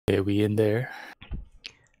Okay, we in there.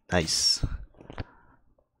 Nice.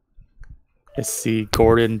 I see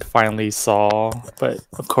Gordon finally saw, but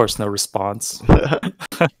of course no response.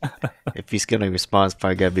 If he's gonna respond, it's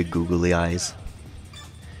probably gonna be googly eyes.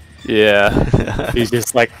 Yeah, he's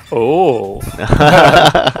just like, oh.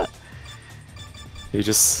 He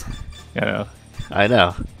just, you know, I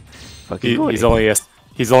know. Fucking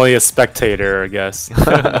he's only a spectator, I guess.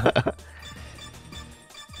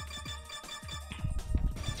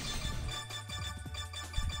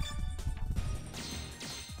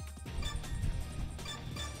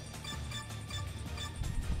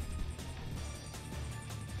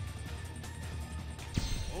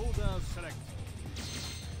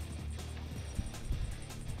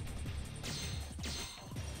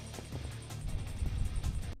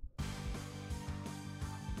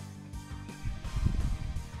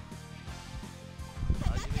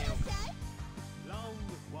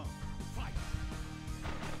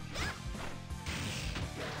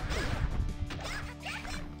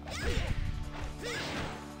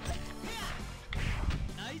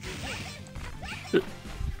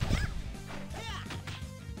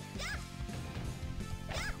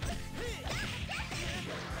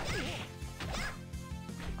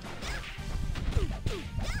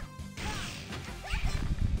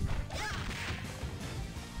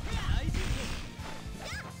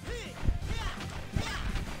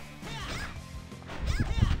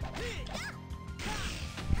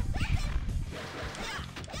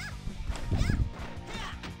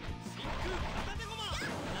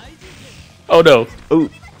 Oh no! Ooh.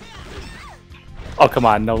 Oh come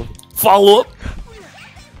on, no follow up.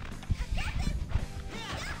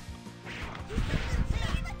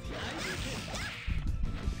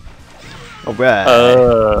 Alright.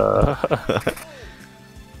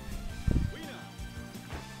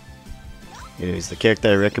 Anyways, the character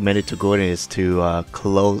I recommended to Gordon is to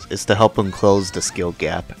help him close the skill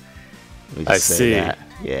gap. Let me just I say see. that.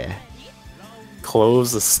 Yeah.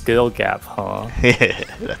 Close the skill gap, huh?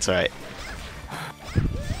 That's right.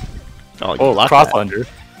 Oh, you Oh, blocked cross that. under.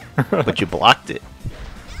 But you blocked it.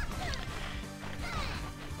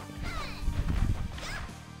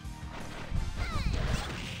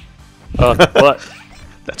 What?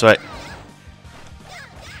 That's right.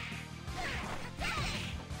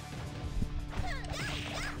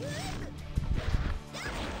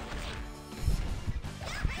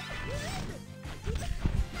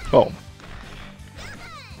 Oh.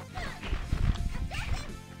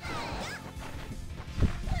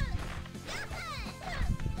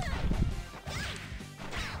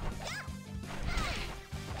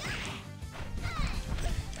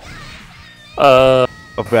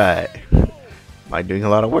 Alright. Am I doing a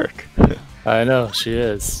lot of work? I know she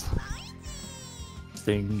is. Just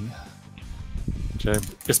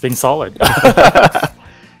being solid.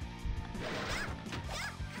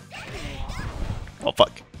 Oh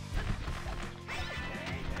fuck.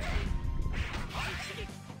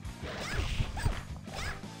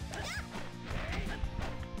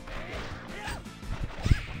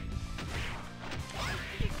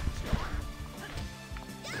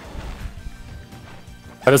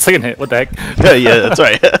 I had a second hit. What the heck? Yeah, that's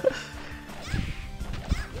right.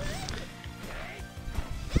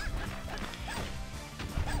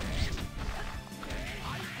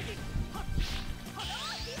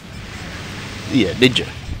 Yeah, ninja.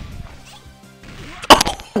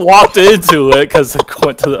 Walked into it because it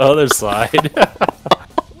went to the other side.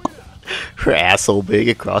 Her asshole big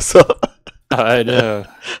across the. I know.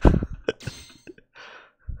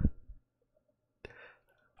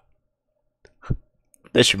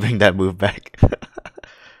 They should bring that move back.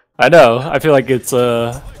 I know. I feel like it's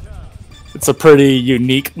a pretty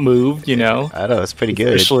unique move, you know. I know, it's pretty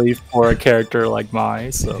good. Especially for a character like Mai.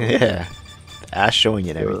 So Yeah, ass showing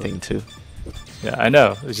and everything too. yeah, I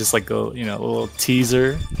know. It's just like a little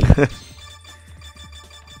teaser. I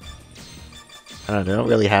don't know, they don't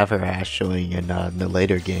really have her ass showing in the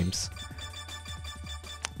later games.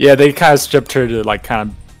 Yeah, they kind of stripped her to like kind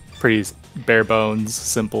of pretty bare bones,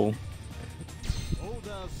 simple.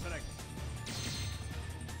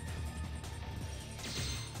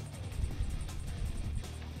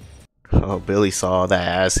 Oh, Billy saw that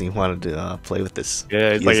ass and he wanted to play with this.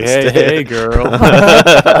 Yeah, it's Use like, it hey, instead. hey, girl.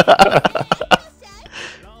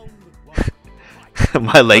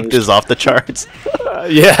 My length is off the charts.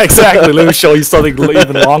 Yeah, exactly. Let me show you something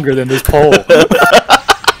even longer than this pole.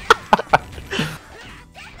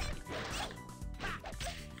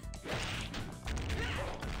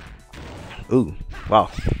 Ooh, wow.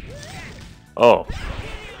 Oh.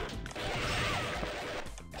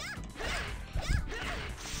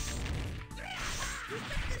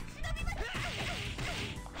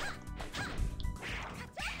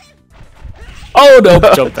 Oh no!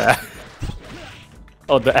 Jump back.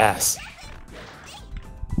 Oh, the ass.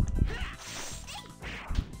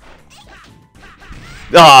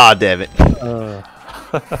 Ah, damn it.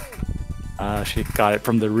 She got it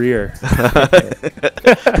from the rear.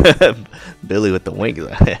 Billy with the wings.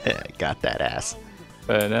 Got that ass.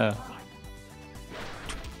 I know.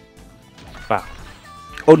 Wow.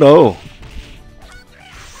 Oh no.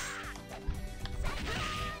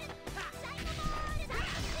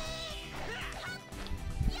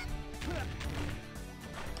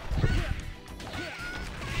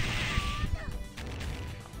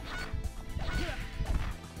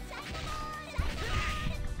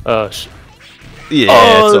 Oh,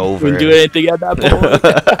 yeah, it's over. Didn't do anything at that point.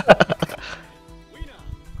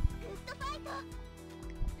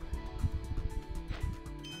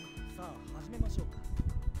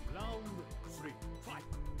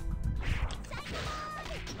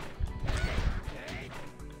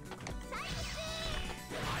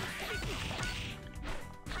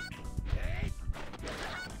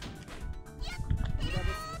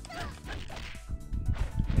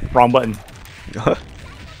 Wrong button.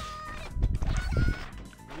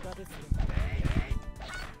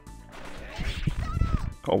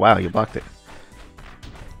 Oh wow, you blocked it.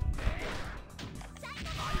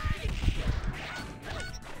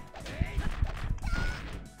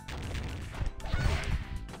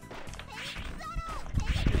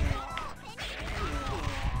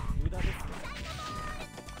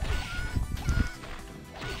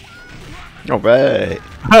 All right.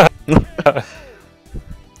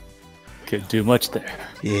 Couldn't do much there.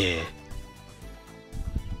 Yeah.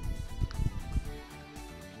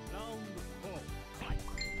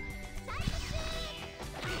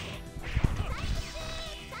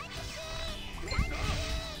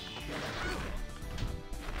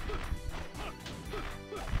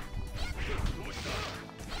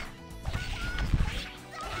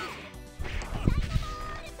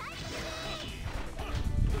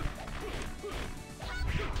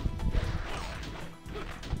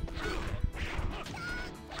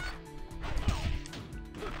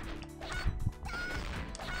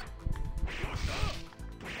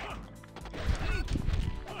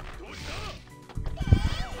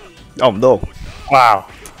 Oh no. Wow.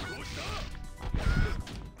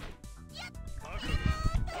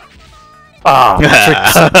 Ah,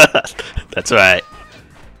 that's right.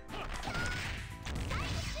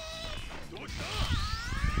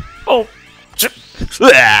 oh,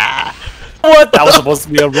 what? That was supposed to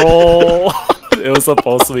be a roll. It was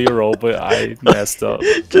supposed to be a roll, but I messed up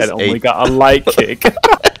and only got a light kick.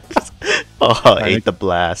 Oh, I hate the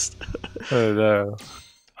blast. Oh no.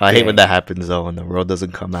 I hate when that happens though, when the roll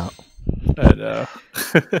doesn't come out. I know.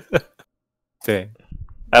 Dang.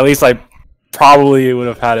 At least I probably would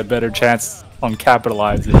have had a better chance on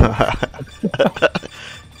capitalizing.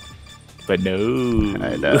 But no.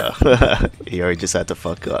 I know. You already just had to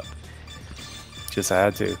fuck up. Just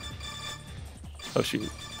had to. Oh shoot.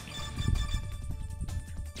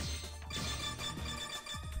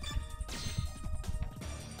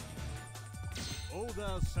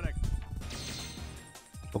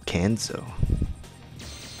 Okanzo.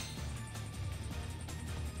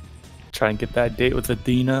 Try and get that date with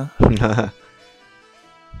Athena.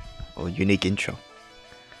 Oh, unique intro.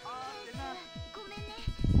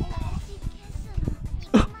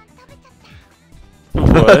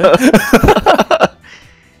 What?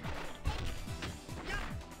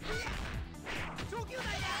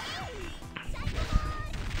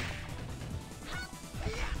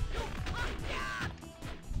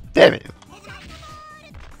 Damn it.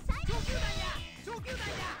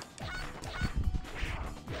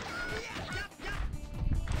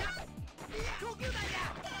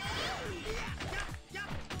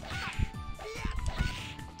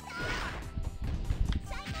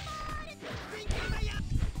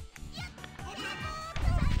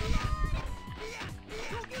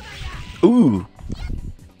 Ooh.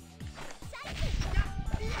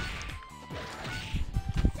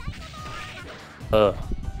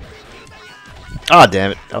 Ah,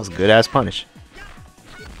 damn it. That was a good ass punish.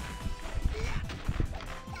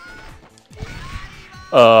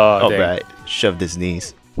 Oh, right. Shoved his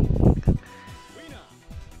knees.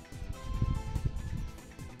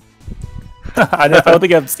 I don't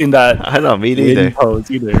think I've seen that. I know, me neither.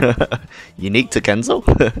 Pose either. Unique to Kenzo?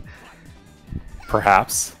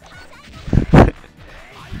 Perhaps.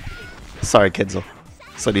 Sorry, Kenzo.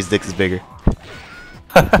 Sonny's dick is bigger.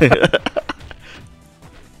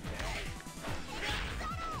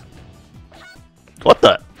 What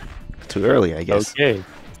the? Too early, I guess. Okay.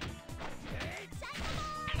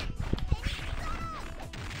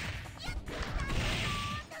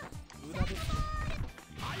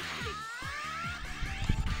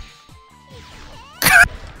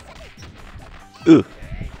 Ooh.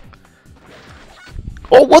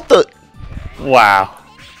 Oh, what the? Wow.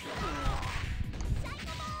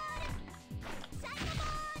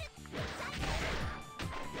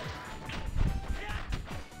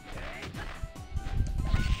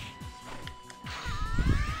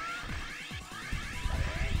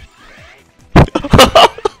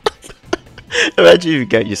 Imagine you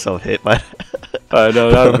get yourself hit by I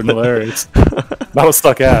know, that would have been hilarious. That was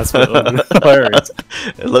stuck ass, but it would have been hilarious.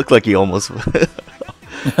 It looked like you almost...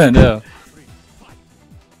 I know.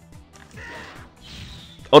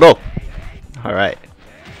 Oh no! Alright.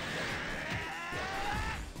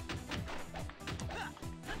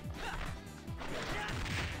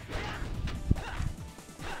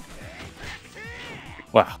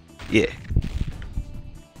 Wow. Yeah.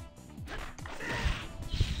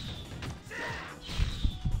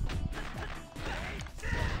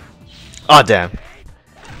 Oh damn.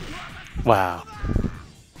 Wow.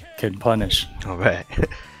 Can punish. Alright.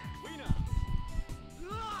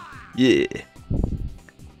 Yeah.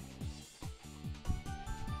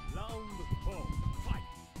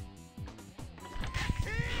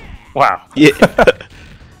 Wow. Yeah.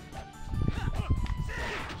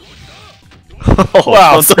 Oh,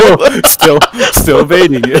 Wow, no. still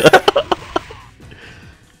evading it.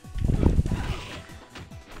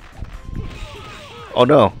 Oh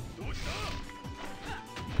no.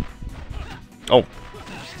 Oh.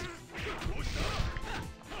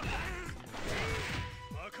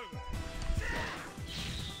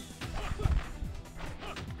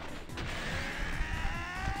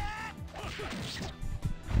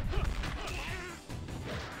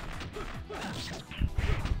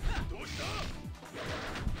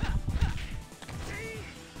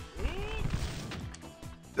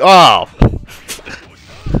 Oh.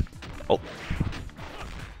 Oh.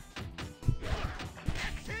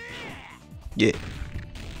 Yeah.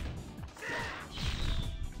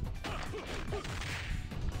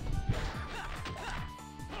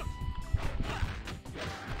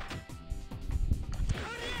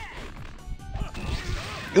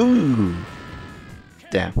 Ooh.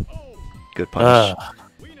 Damn. Good punch.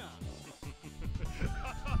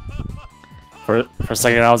 For a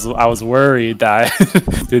second, I was worried that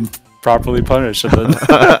I didn't properly punish him. Then,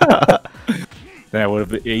 then I would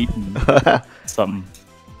have eaten something.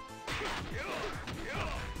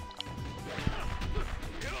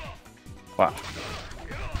 Wow.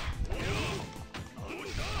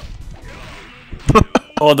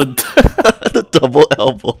 Oh, the The double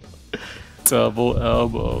elbow. double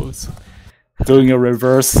elbows. Doing a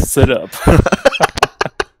reverse sit-up.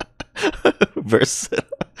 Reverse.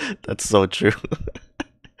 That's so true.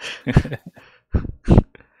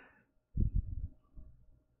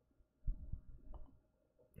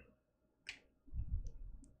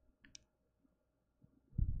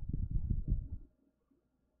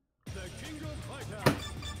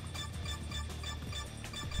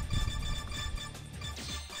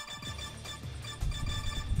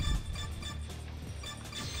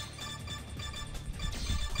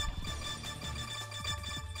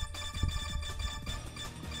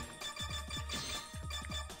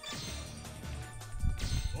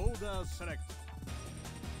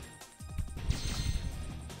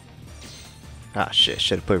 Ah shit,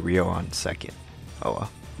 should have put Rio on second. Oh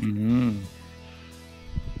well.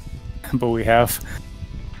 But we have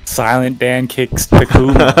Silent Dan kicks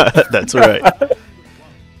Takuma. That's right.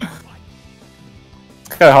 It's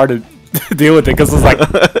kind of hard to deal with it because it's like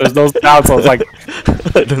there's no sound, so it's like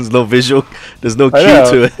There's no visual, there's no cue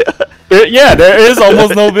know. to it. yeah, there is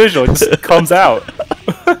almost no visual. It just comes out.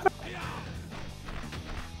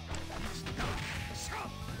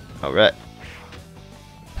 Alright.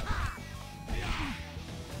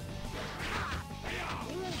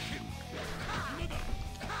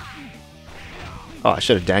 Oh, I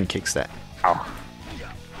should have Dan kicks that. Ow.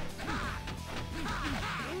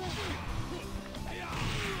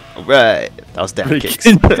 Alright. That was Dan kicks.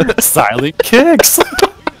 Silent kicks.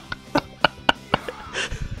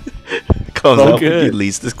 Comes So out when good. you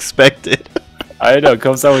least expect it. I know, it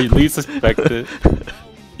comes out when you least expect it.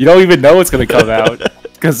 You don't even know it's gonna come out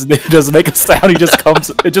because it doesn't make a sound.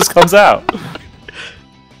 It just comes out.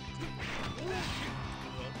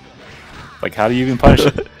 Like, how do you even punish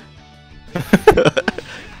it?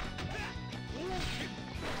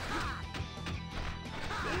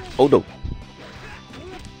 Oh no.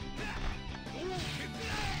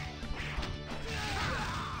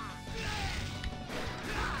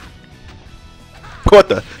 What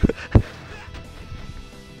the?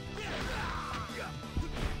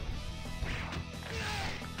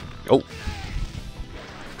 Oh.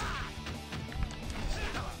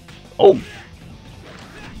 Oh.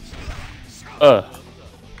 Oh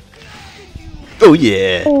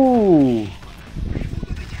yeah. Ooh.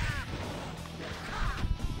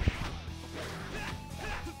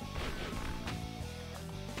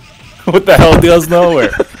 What the hell goes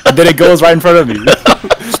nowhere? And then it goes right in front of me.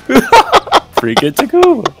 Freak it to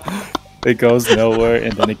cool. It goes nowhere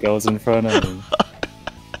and then it goes in front of me.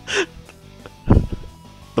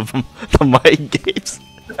 The mind games.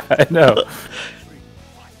 I know.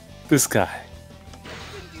 This guy.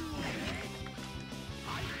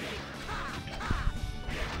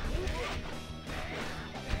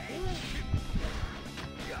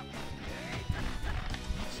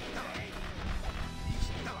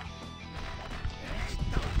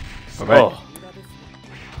 Alright. Oh.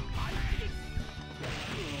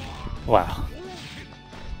 Wow.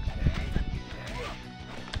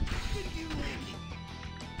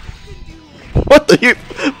 What the you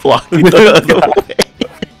blocking the other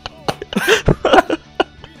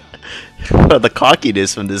way? The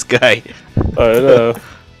cockiness from this guy. I know.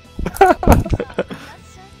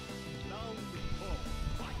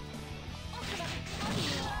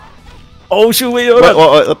 Oh shoot! Wait, hold up.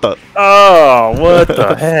 What the? Oh, what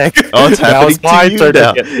the heck? Oh, it's Now happening my to you turn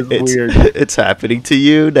now. get this It's weird. it's happening to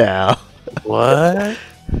you now. What?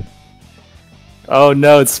 Oh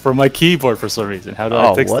no, it's for my keyboard for some reason. How do I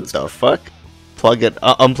Oh, fix what this? the fuck? Plug it.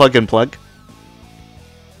 Unplug and plug.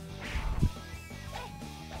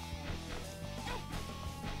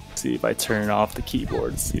 See if I turn off the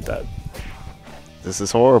keyboard. See that? This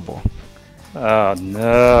is horrible. Oh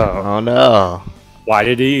no! Oh no. Why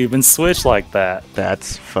did he even switch like that?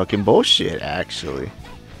 That's fucking bullshit, actually.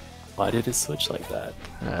 Why did it switch like that?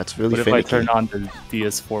 That's really What if finicky. I turn on the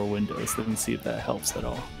DS4 Windows? Let me see if that helps at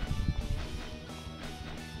all.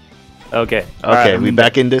 Okay. Okay, we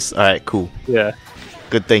back in this? Alright, cool. Yeah.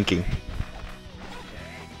 Good thinking.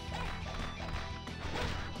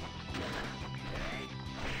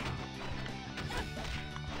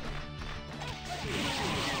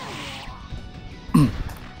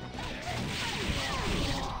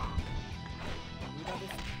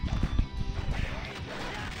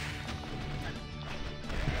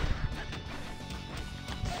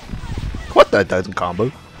 What? That doesn't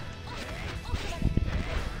combo.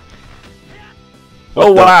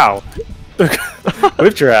 Oh the- wow!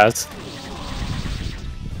 Whipped your ass.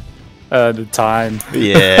 The time.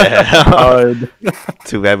 Yeah. God.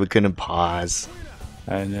 Too bad we couldn't pause.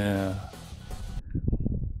 I know.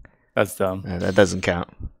 That's dumb. That doesn't count.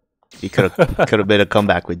 You could have made a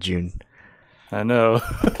comeback with June. I know.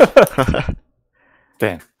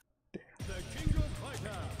 Damn.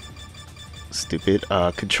 Stupid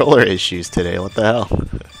controller issues today. What the hell?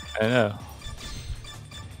 I know.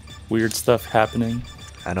 Weird stuff happening.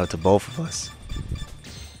 I know, to both of us.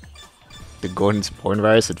 Did Gordon's porn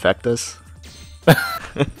virus infect us?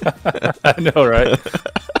 I know, right?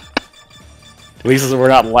 At least we're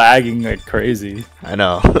not lagging like crazy. I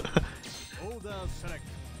know.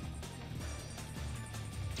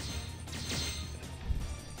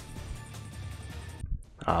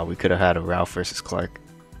 We could have had a Ralph versus Clark.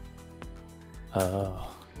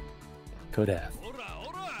 Oh. Could have.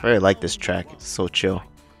 I really like this track. It's so chill.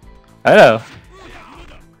 I know.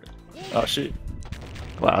 Oh shoot.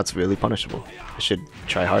 Wow, it's really punishable. I should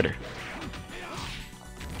try harder.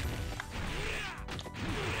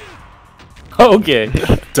 Okay.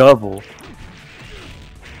 Double.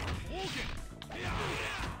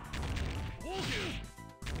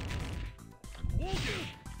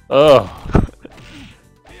 Oh.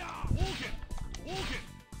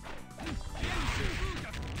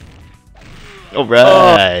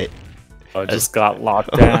 Alright. I just got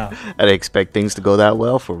locked down. I didn't expect things to go that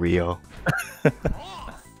well for Rio.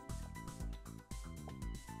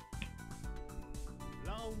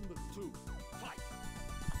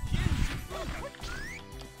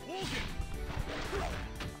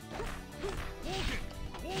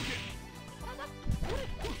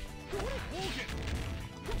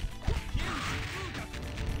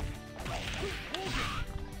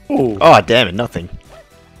 Ooh. Oh, damn it, nothing.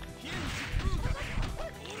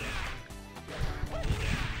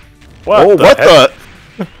 What Oh, the what heck?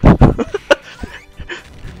 the?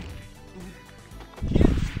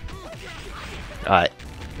 Alright.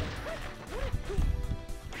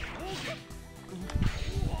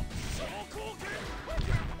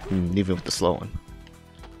 Even with the slow one.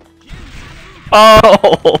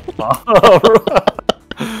 Oh!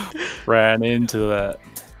 Ran into that.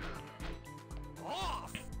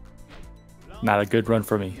 Not a good run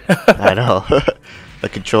for me. I know. The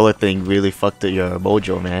controller thing really fucked up your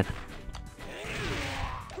mojo, man.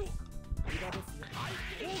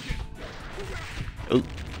 Ooh.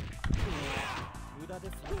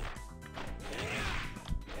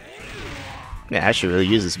 Yeah, I should really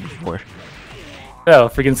use this before. Yeah,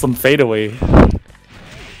 freaking some fadeaway.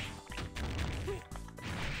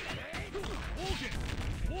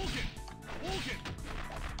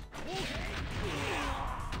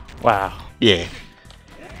 Wow. Yeah.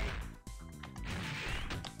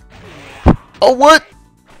 Oh, what?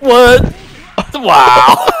 What?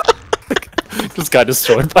 Wow. Just got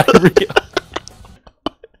destroyed by Rio.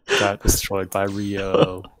 Got destroyed by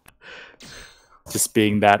Rio. Just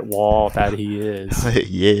being that wall that he is.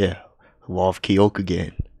 Yeah. Wall of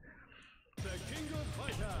Kyokugen.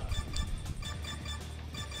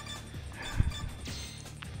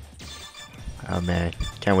 Oh man,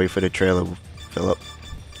 can't wait for the trailer, Philip.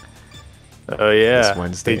 Oh yeah. This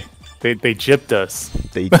Wednesday. They gypped us.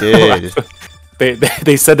 They did.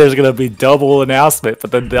 They said there's gonna be double announcement,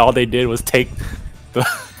 but then all they did was take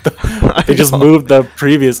they just moved the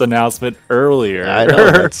previous announcement earlier. I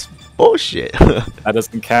know, that's bullshit. That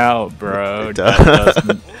doesn't count, bro. That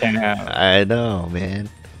doesn't count. I know, man.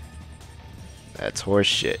 That's horse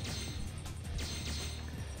shit.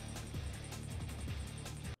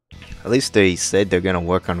 At least they said they're gonna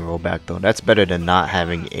work on rollback though. That's better than not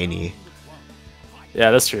having any. Yeah,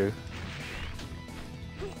 that's true.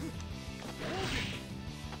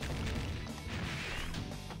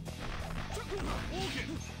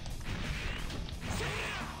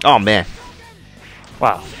 Oh man.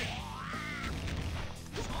 Wow.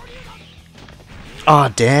 Oh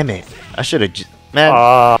damn it. I should have man.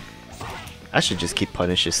 I should just keep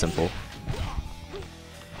punishes simple.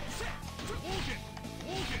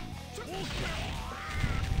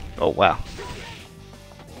 Oh wow.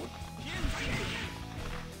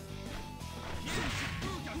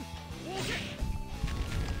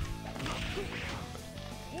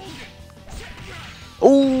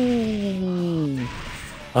 Ooh.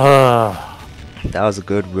 That was a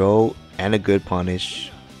good roll and a good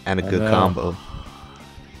punish and a good combo.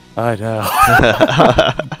 I know.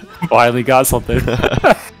 Finally got something.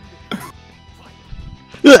 What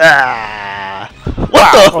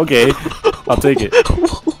the? Okay, I'll take it.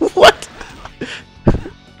 What?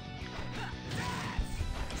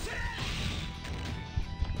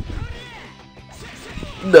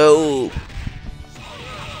 No.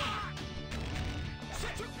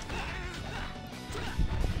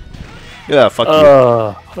 Yeah, fuck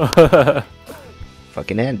you.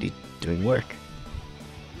 Fucking Andy doing work.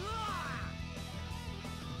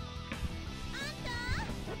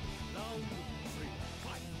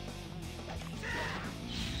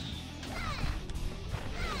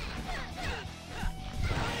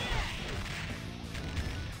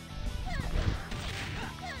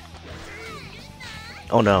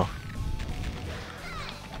 Oh no.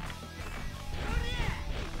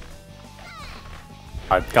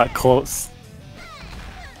 I got close.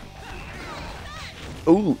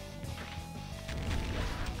 Ooh.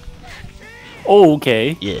 Oh,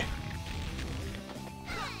 okay. Yeah.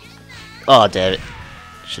 Oh, damn it.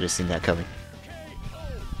 Should have seen that coming.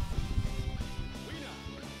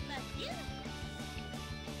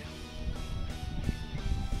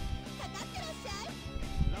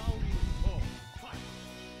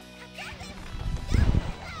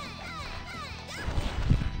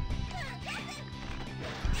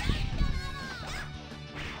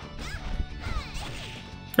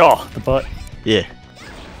 Oh, the butt. Yeah.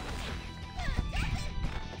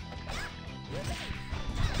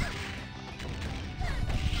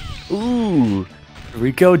 Ooh. Here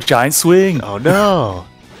we go, giant swing. Oh no.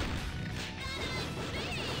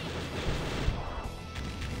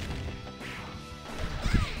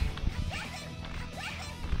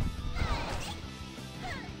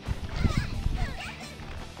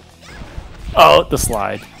 Oh, the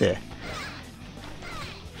slide. Yeah.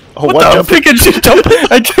 Oh, What the Pikachu jump?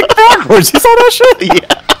 I kicked backwards. You saw that shit?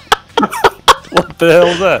 Yeah. What the hell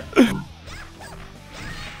is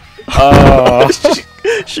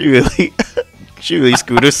that? She really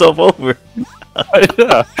screwed herself over.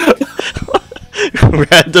 Yeah.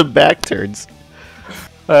 Random back turns.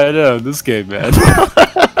 I know, this game, man.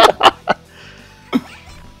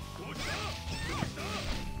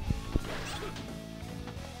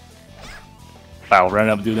 I'll run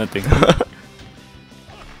up and do nothing.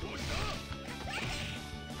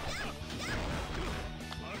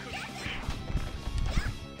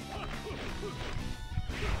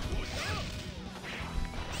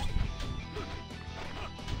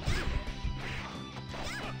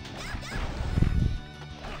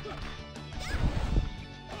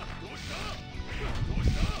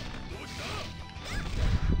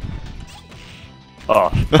 Oh.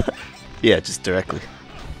 Yeah, just directly.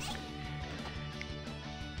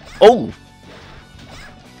 Oh!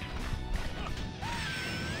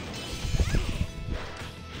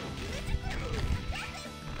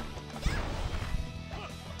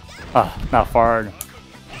 Ah, not far enough.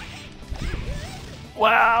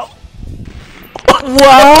 Wow.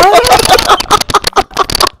 Wow!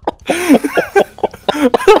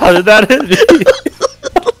 How did that hit me?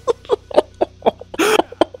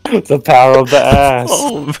 The power of the ass.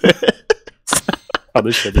 Oh man. How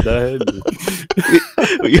the shit did that hit me?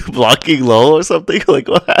 Were you blocking low or something? Like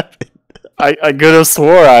what happened? I could have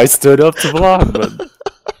swore I stood up to block, but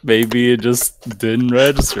maybe it just didn't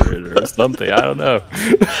register it or something. I don't know.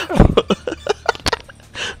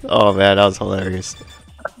 Oh man, that was hilarious.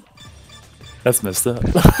 That's messed up.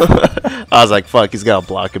 I was like, fuck, he's gotta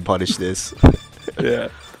block and punish this. Yeah.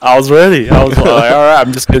 I was ready. I was like, alright,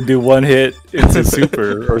 I'm just gonna do one hit into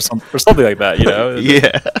super or something like that, you know?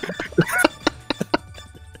 Yeah.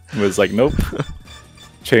 It was like, nope.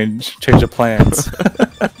 Change the plans.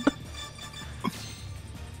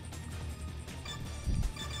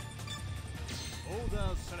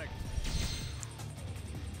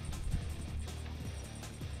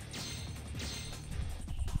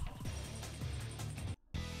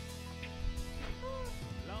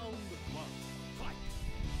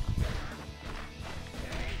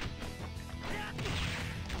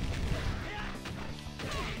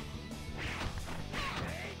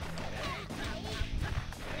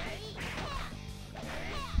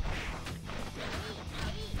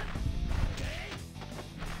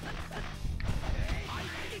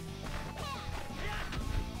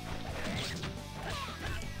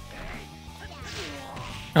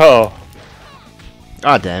 Oh.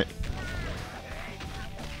 Oh damn it.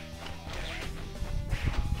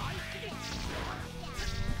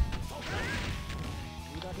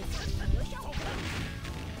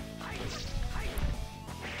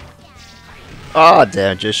 Oh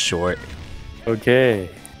damn, just short. Okay.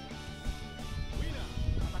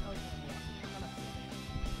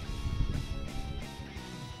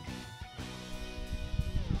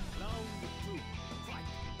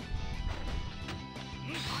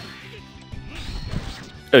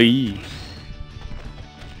 Oy.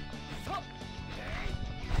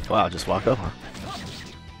 Wow, just walk up, huh?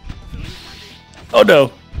 Oh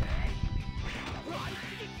no.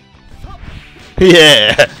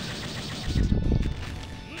 Yeah.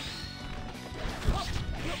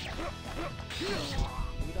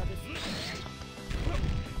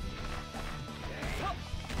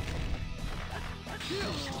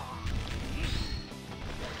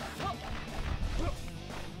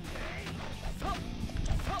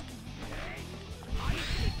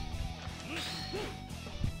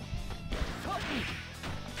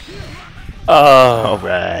 All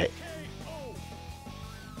right.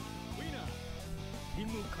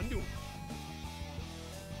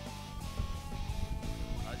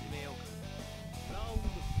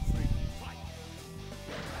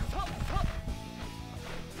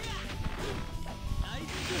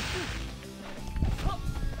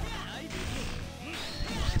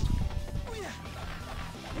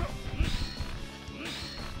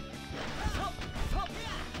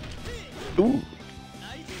 Ooh.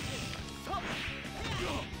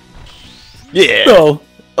 Yeah. No.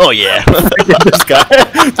 Oh yeah. This guy.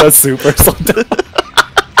 That's super something.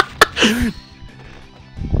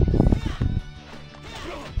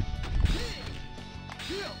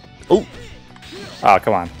 Oh. Oh,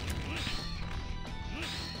 come on.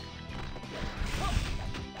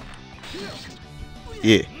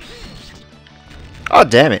 Yeah. Oh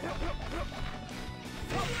damn it.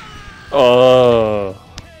 Oh.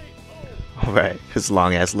 All right. His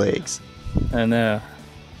long ass legs. I know.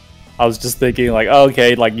 I was just thinking, like, oh,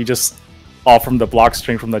 okay, like you just off from the block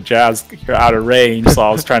string from the jabs, you're out of range, so I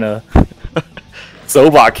was trying to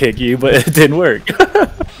Zobot kick you, but it didn't work.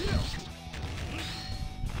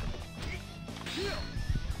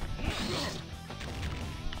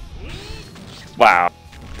 Wow.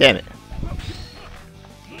 Damn it.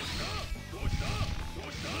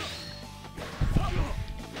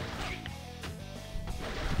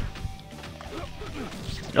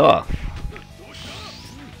 Oh.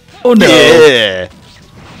 Oh no. Yeah.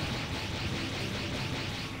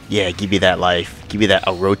 Yeah, give me that life. Give me that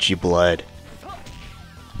Orochi blood.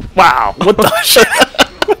 Wow. What the shit?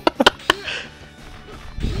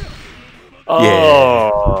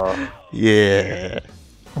 Oh. Yeah.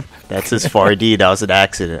 That's his 4D. That was an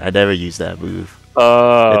accident. I never used that move.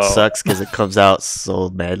 Oh. It sucks because it comes out so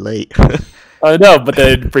mad late. I know, but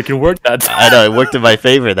then it freaking worked that time. I know, it worked in my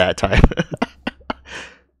favor that time.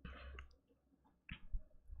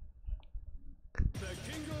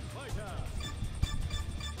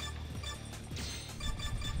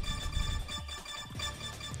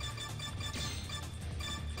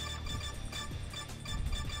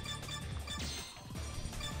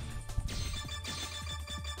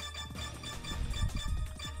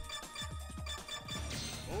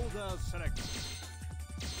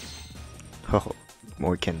 Oh,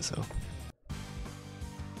 more Kenzo.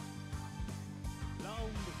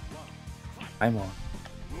 I'm on.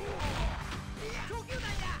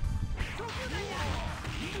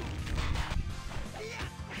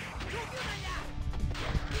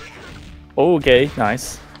 Okay,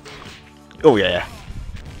 nice. Oh yeah.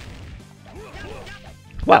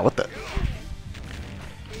 Wow, what the?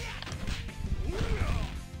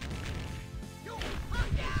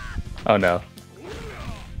 Oh no.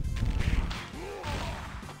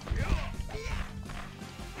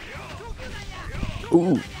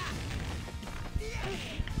 Ooh.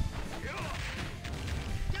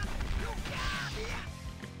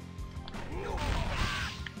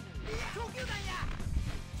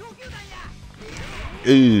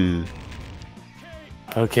 Ooh.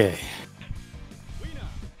 Okay.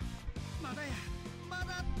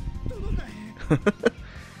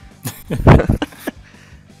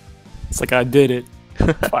 It's like I did it.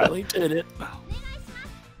 Finally did it.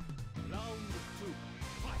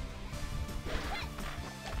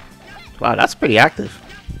 Wow, that's pretty active.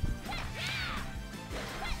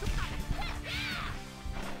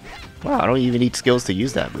 Wow, I don't even need skills to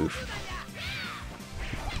use that move.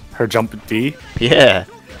 Her jump at B. Yeah.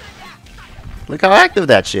 Look how active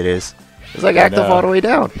that shit is. It's like active all the way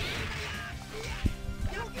down.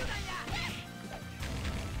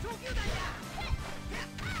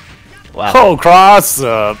 Wow. Oh, cross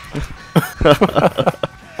up.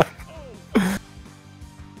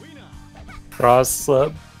 Cross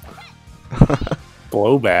up.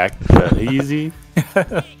 Blowback. Easy.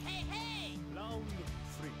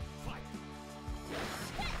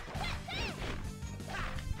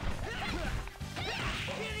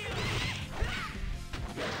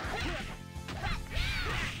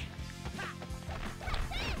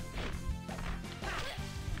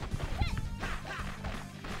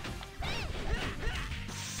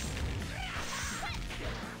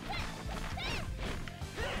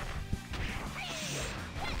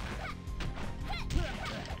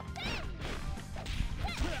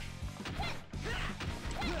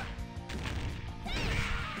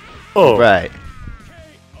 Oh, Right.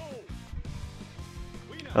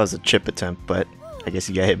 That was a chip attempt, but I guess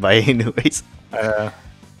you got hit by it anyways. I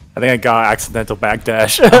think I got accidental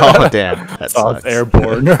backdash. Oh damn, that So I sucks. was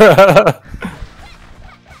airborne.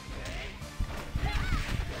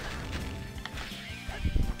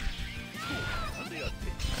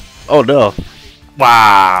 Oh no.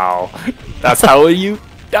 Wow, that's how you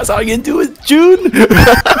do it, June.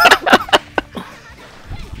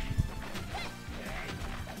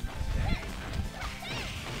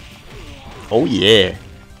 Oh yeah.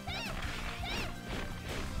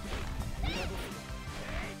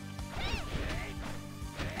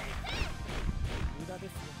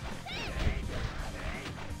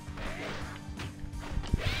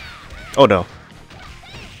 Oh no.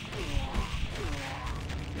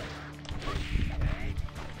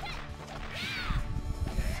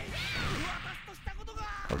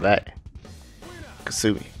 Alright.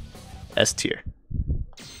 Kasumi. S tier.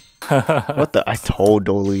 What the? I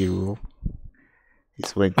totally rule.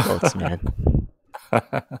 These wing quotes, man.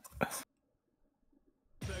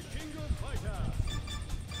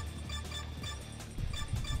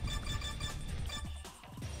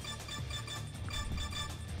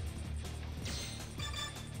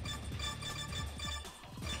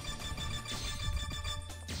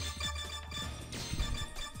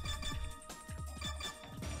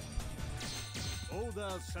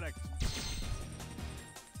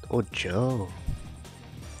 Oh, Joe.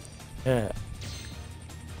 Yeah.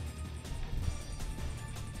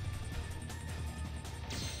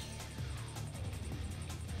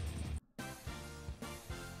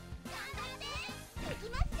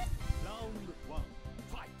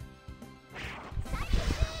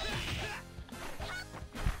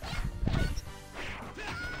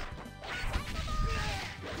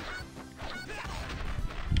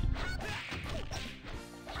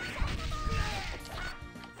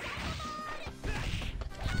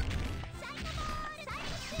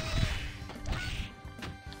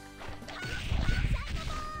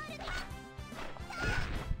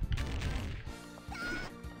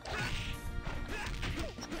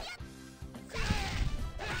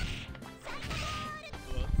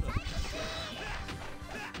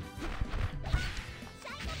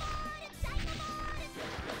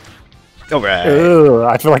 Alright. Ugh,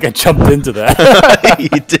 I feel like I jumped into that.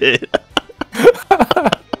 You did.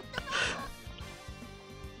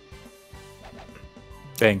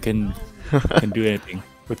 Dang, can do anything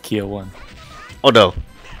with Kia 1. Oh no.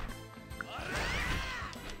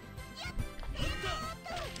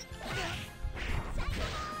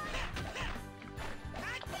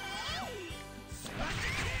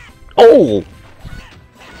 Oh!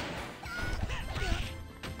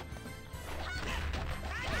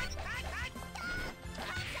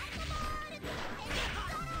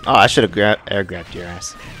 Oh, I should have air grabbed your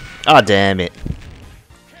ass. Oh, damn it.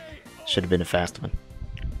 Should have been a fast one.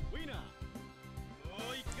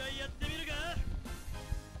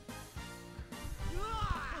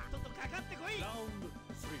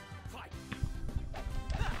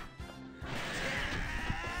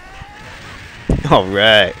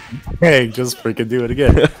 Alright. Hey, just freaking do it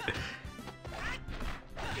again.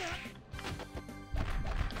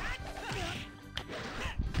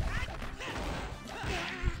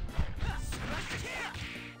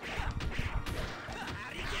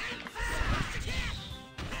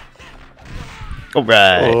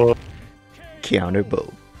 Alright. Oh, Counter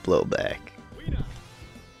blowback.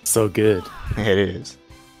 so good. It is.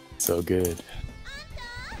 So good.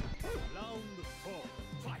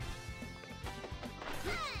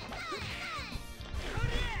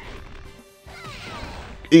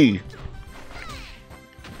 Ew.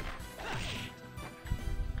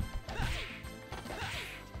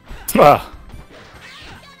 Ah,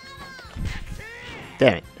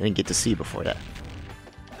 Damn it. I didn't get to see before that.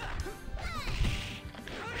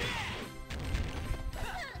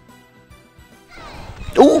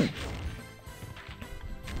 Ooh!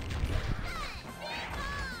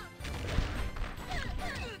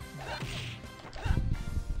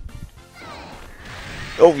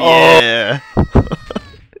 Oh yeah!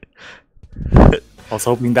 I was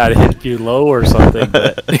hoping that hit you low or something,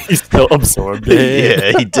 but he still absorbed it.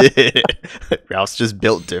 Yeah, he did. Ralph's just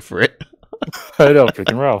built different. I know,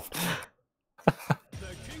 freaking Ralph. I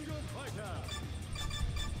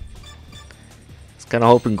was kind of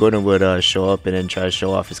hoping Gordon would show up and then try to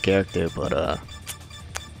show off his character, but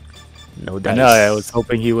no dice. I know, I was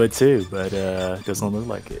hoping he would too, but doesn't look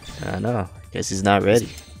like it. I know. Guess he's not ready.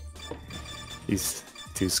 He's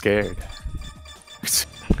too scared. Let's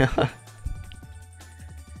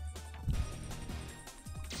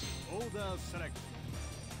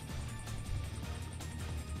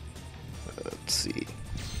see.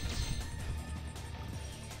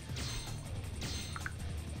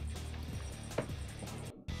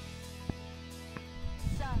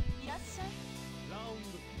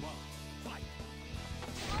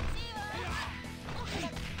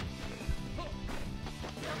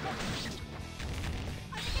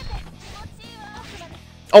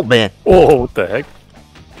 Oh man! Oh, what the heck?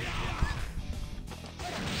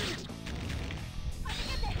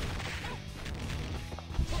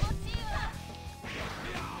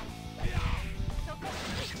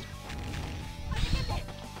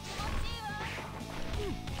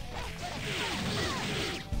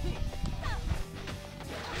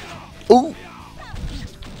 Ooh!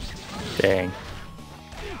 Dang.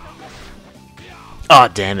 Oh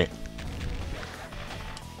damn it!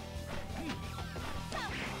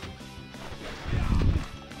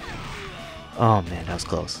 Oh man, that was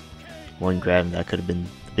close. One grab and that could have been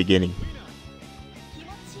the beginning.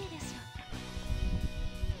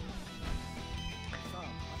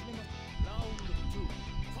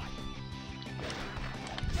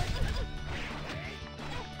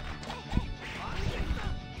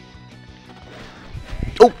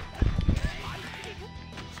 Oh!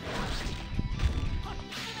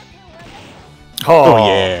 Oh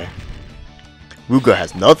yeah! Ruga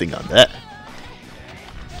has nothing on that.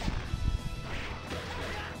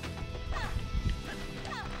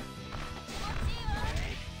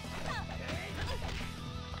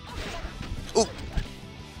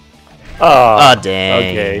 Oh, damn.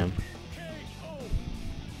 Okay.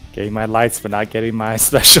 Getting my lights, but not getting my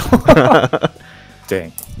special.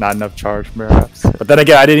 Dang, not enough charge, perhaps. But then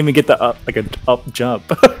again, I didn't even get the up, like an up jump.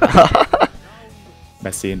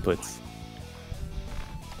 Messy inputs.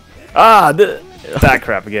 Ah, that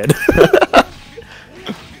crap again.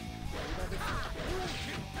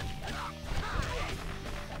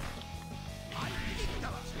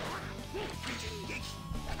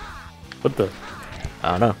 What the?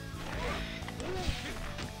 I don't know.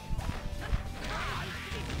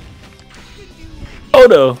 Oh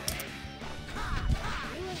no!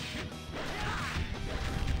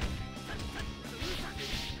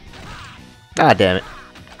 Ah, damn it.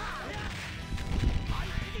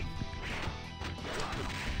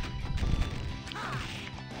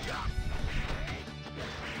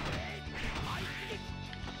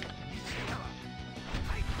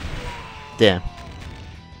 Damn.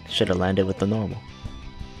 Should have landed with the normal.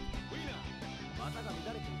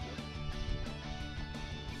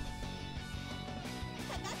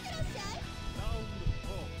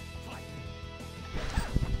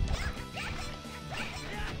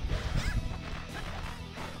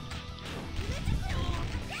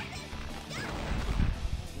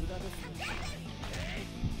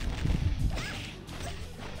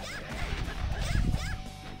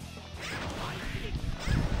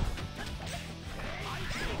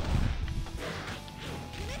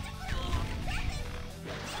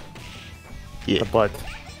 Yeah. The butt.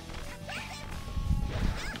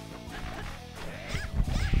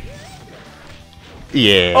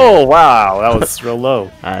 Yeah. Oh wow, that was real low.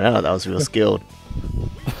 I know, that was real skilled.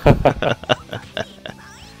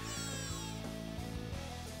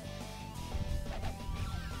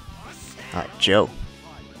 Alright, Joe.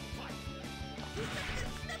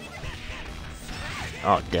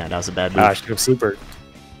 Oh damn, that was a bad move. I should have super.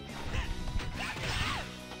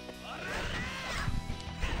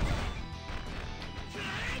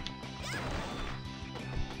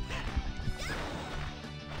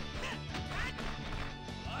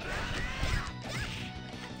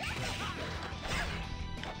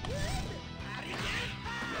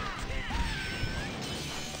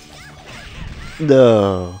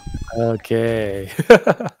 No. Okay.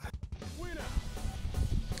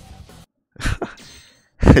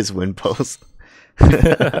 His win post.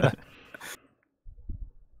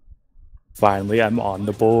 Finally, I'm on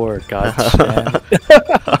the board. God damn it.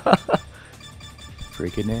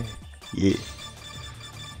 Freaking A. Yeah.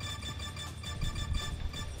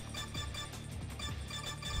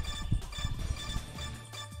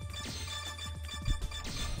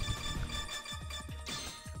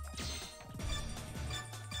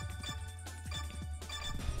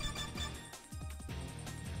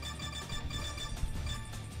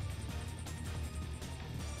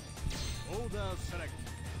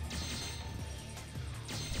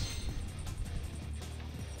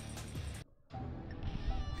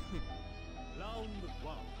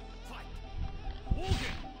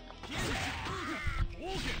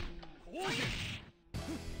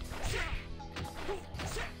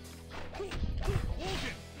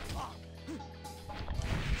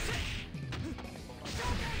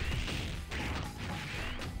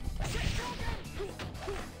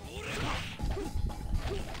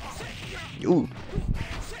 Ooh.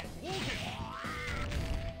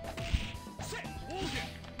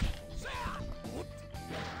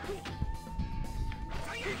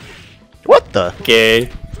 What the? Okay.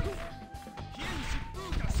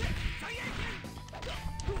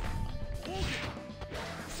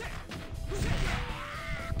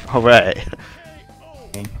 Alright.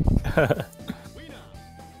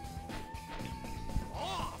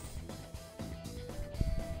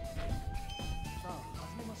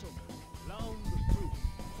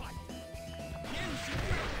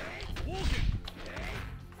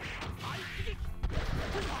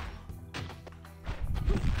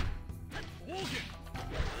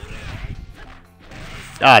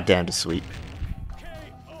 Ah, damn the sweep.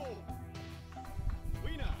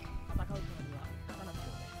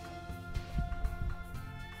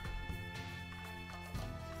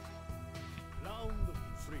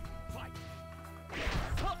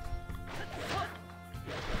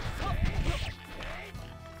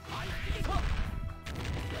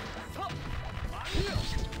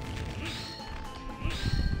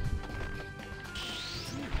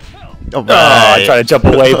 All Oh, I right. try to jump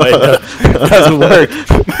away, but it doesn't work.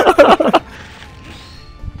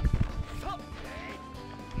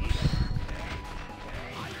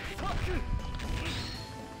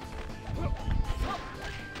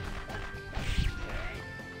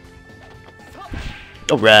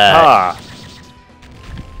 All right. Ah.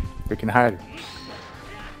 Freaking hard.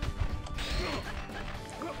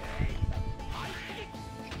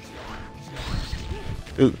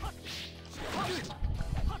 Ooh.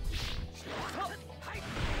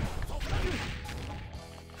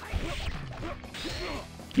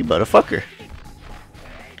 You motherfucker.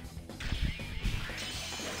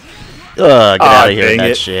 Ugh, get out of here with dang that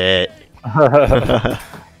it. shit.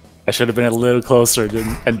 I should have been a little closer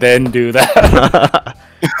and then do that.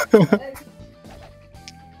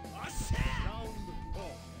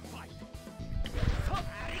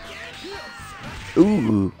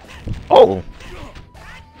 Ooh. Oh.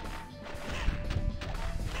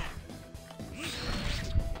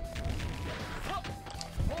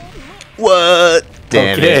 What?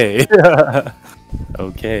 Damn it. Okay.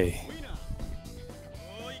 Okay.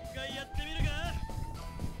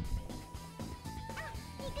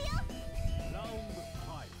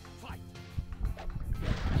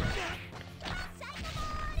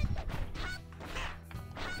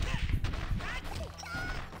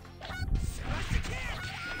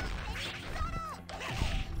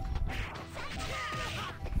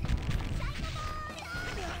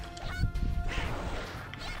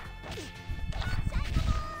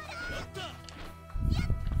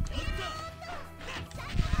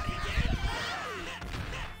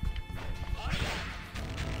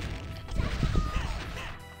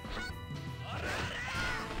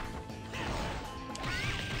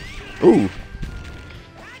 Ooh.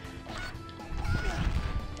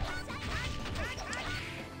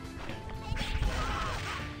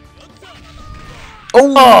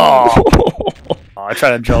 Oh! Oh, I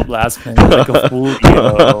tried to jump last minute like a fool.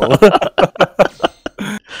 Yo.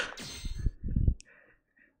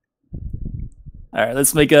 Alright,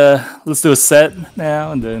 let's do a set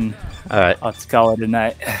now and then Alright. I'll have to call it a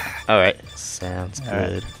night. Alright. Sounds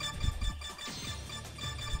good.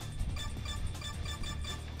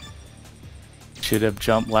 Should have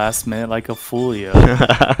jumped last minute like a fool, yo.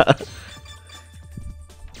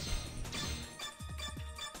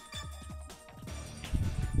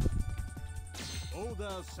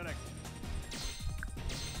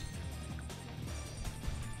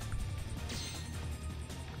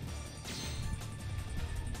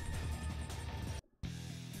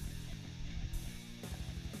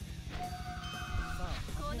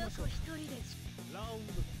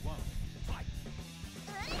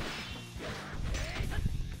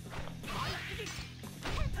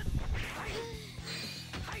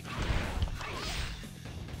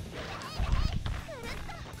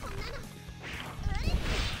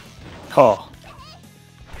 Oh.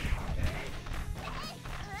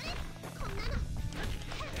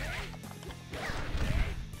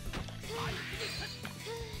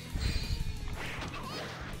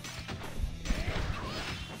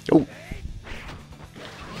 Oh.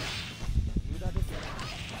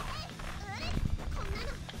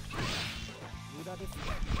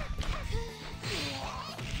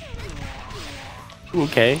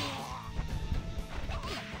 Okay.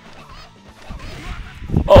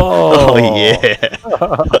 Oh, yeah.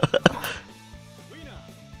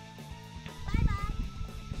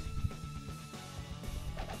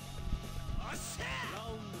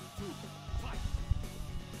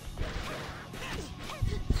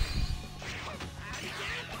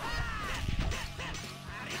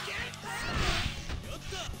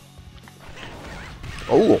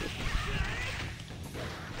 Oh.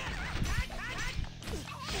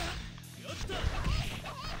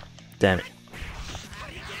 Damn it.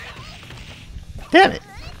 Damn it.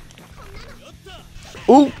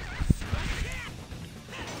 Ooh.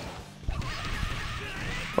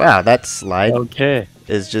 Wow, that slide okay.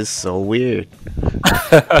 is just so weird.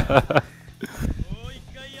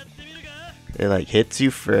 It like hits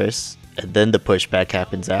you first, and then the pushback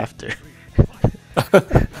happens after.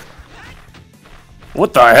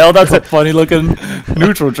 What the hell? That's a funny looking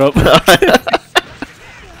neutral jump.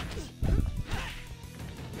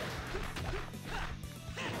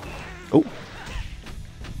 Oh.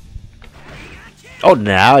 Oh,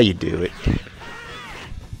 now you do it.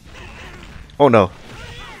 Oh no.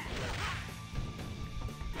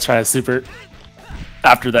 Try to super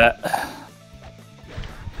after that.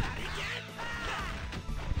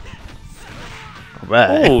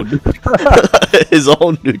 Right. Oh, His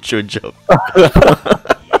own neutral jump.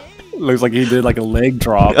 looks like he did like a leg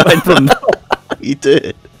drop. He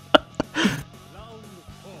did.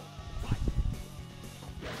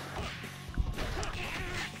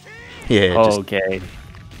 Yeah. Just... Okay.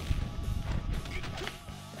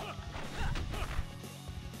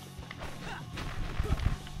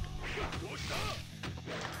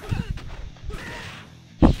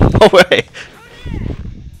 Oh wait.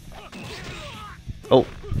 Oh.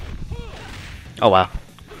 Oh wow.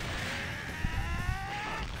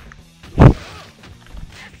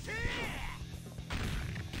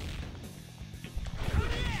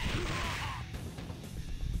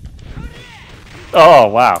 Oh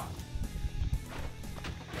wow.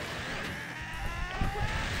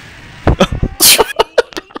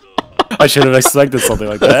 I should have expected something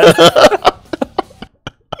like that.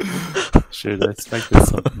 Should have expected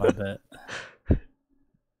something like that.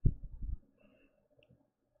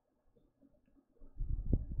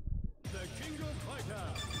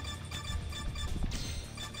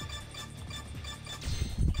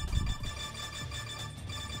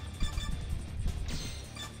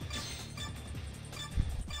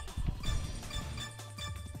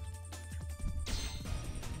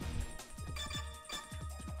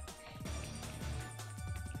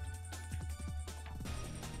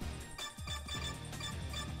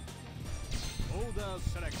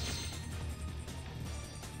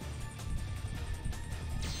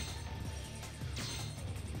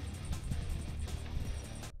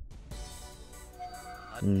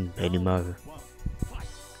 Baby mother.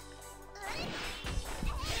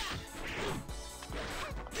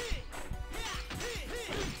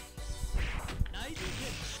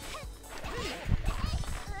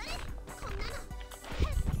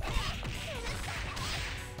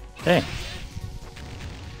 Dang.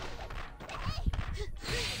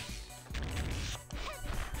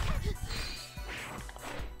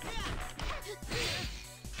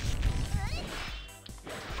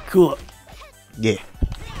 Cool. Yeah.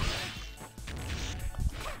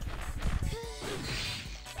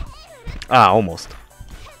 Ah, almost.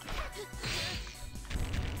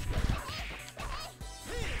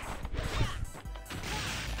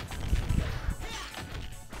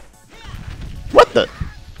 What the?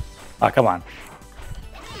 Ah, come on.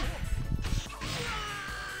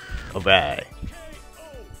 Alright.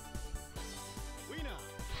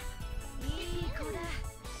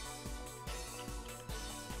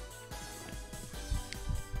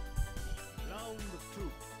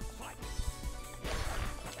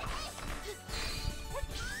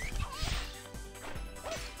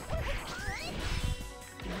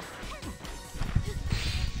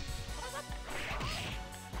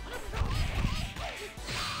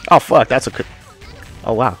 Oh fuck, that's a good.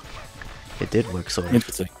 Oh wow, it did work so.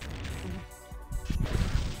 Interesting.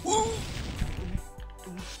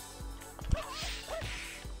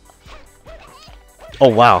 Oh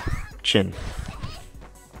wow, chin.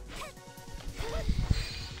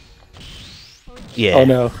 Yeah. Oh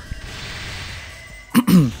no.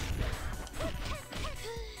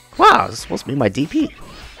 Wow, this is supposed to be my DP.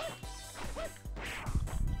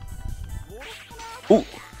 Ooh.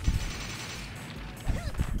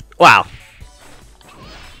 Wow.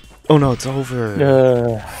 Oh no, it's over.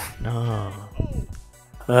 No.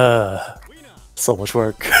 So much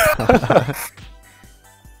work.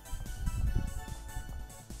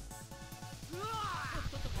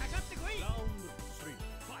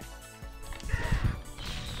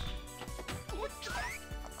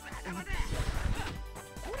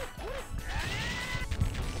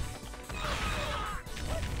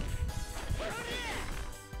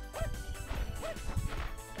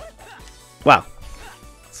 Wow.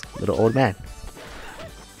 It's a little old man.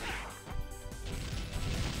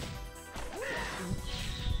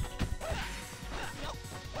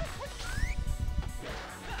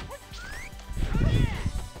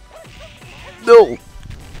 No.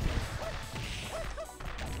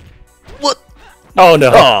 What? Oh no.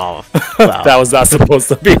 Oh. Wow. That was not supposed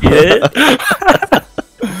to be it.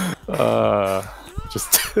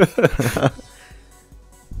 Just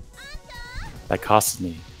that cost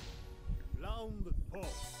me.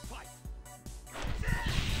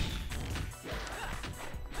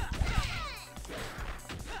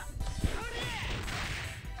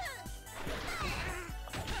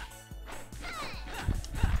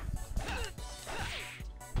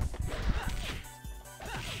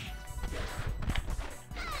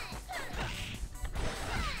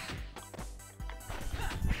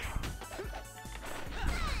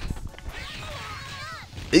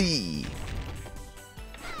 Eee.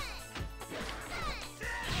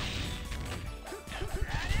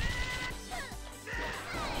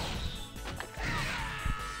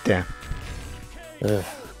 Damn. Ugh.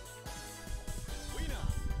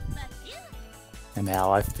 And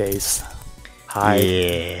now I face high.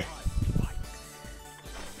 Yeah.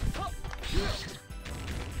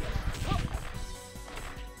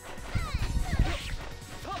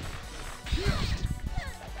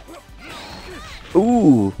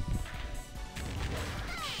 Ooh.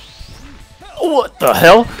 What the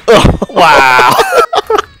hell? Oh, wow.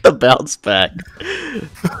 The bounce back.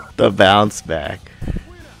 The bounce back.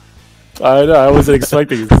 I know. I wasn't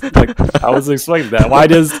expecting. I wasn't expecting that. Why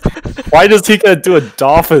does he gonna do a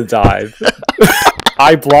dolphin dive?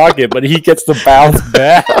 I block it, but he gets the bounce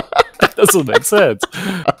back. That doesn't make sense.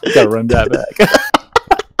 You gotta run that back.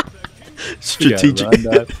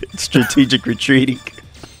 Strategic retreating.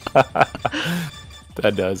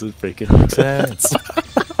 That doesn't freaking make sense.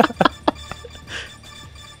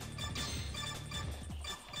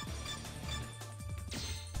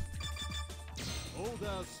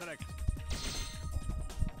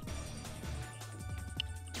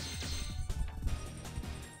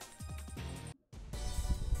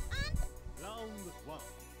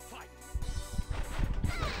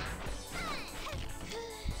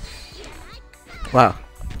 Wow.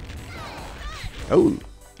 Oh.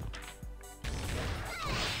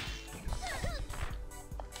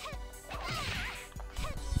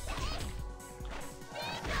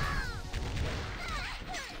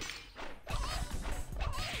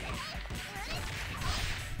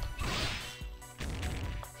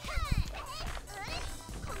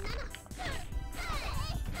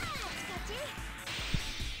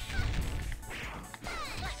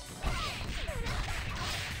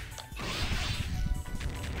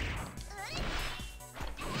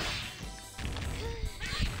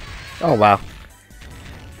 Oh wow.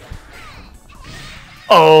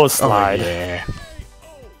 Oh, slide. Oh, yeah.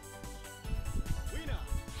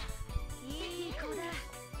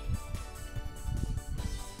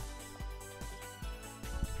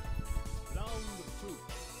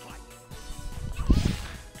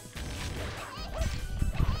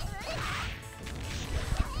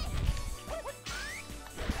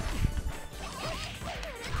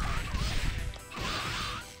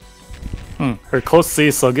 Her close C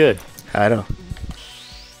is so good. I know.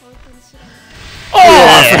 Oh,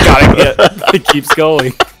 I forgot it keeps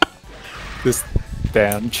going. This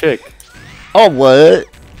damn chick. Oh, what?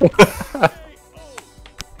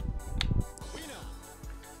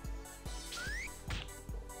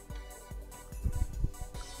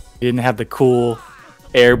 You didn't have the cool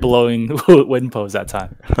air blowing wind pose that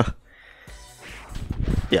time.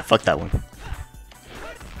 Yeah, fuck that one.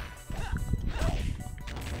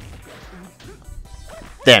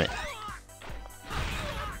 Damn it.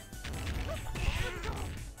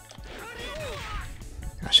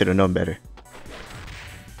 I should have known better.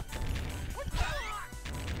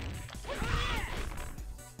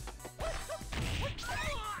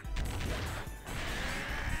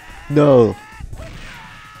 No.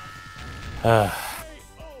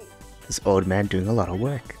 This old man doing a lot of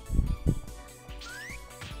work.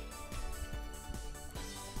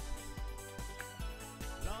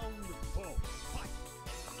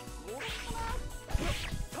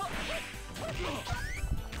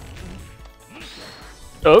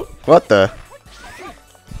 Oh, What the?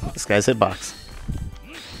 This guy's hitbox.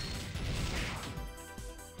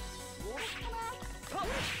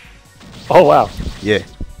 oh wow. Yeah.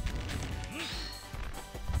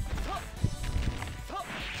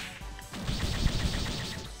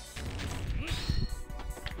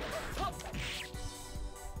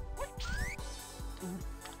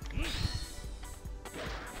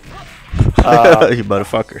 You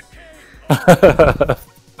motherfucker.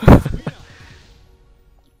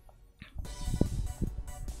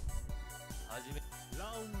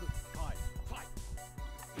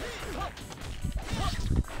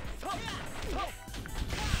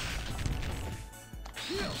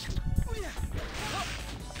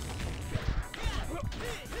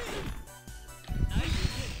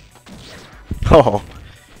 Oh.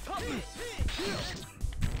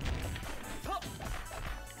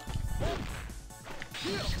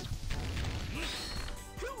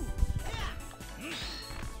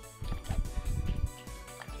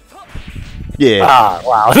 Yeah. Ah,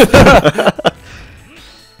 wow.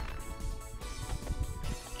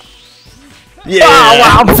 Yeah.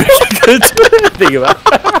 Wow, I'm pretty good. Think about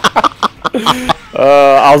it.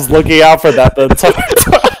 I was looking out for that the entire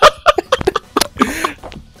time.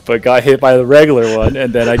 But got hit by the regular one,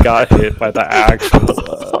 and then I got hit by the actual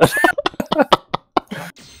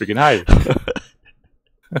freaking hide.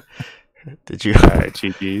 Did you? Alright,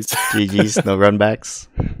 GG's. GG's, no runbacks.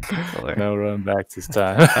 No run back this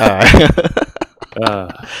time.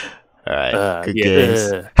 Alright, good yeah.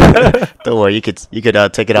 games. Don't worry, you could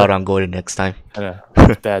take it out on Gordon next time.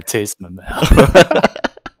 Bad taste in my mouth.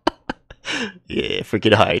 Yeah,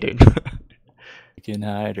 freaking hiding. Freaking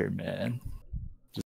hider, man.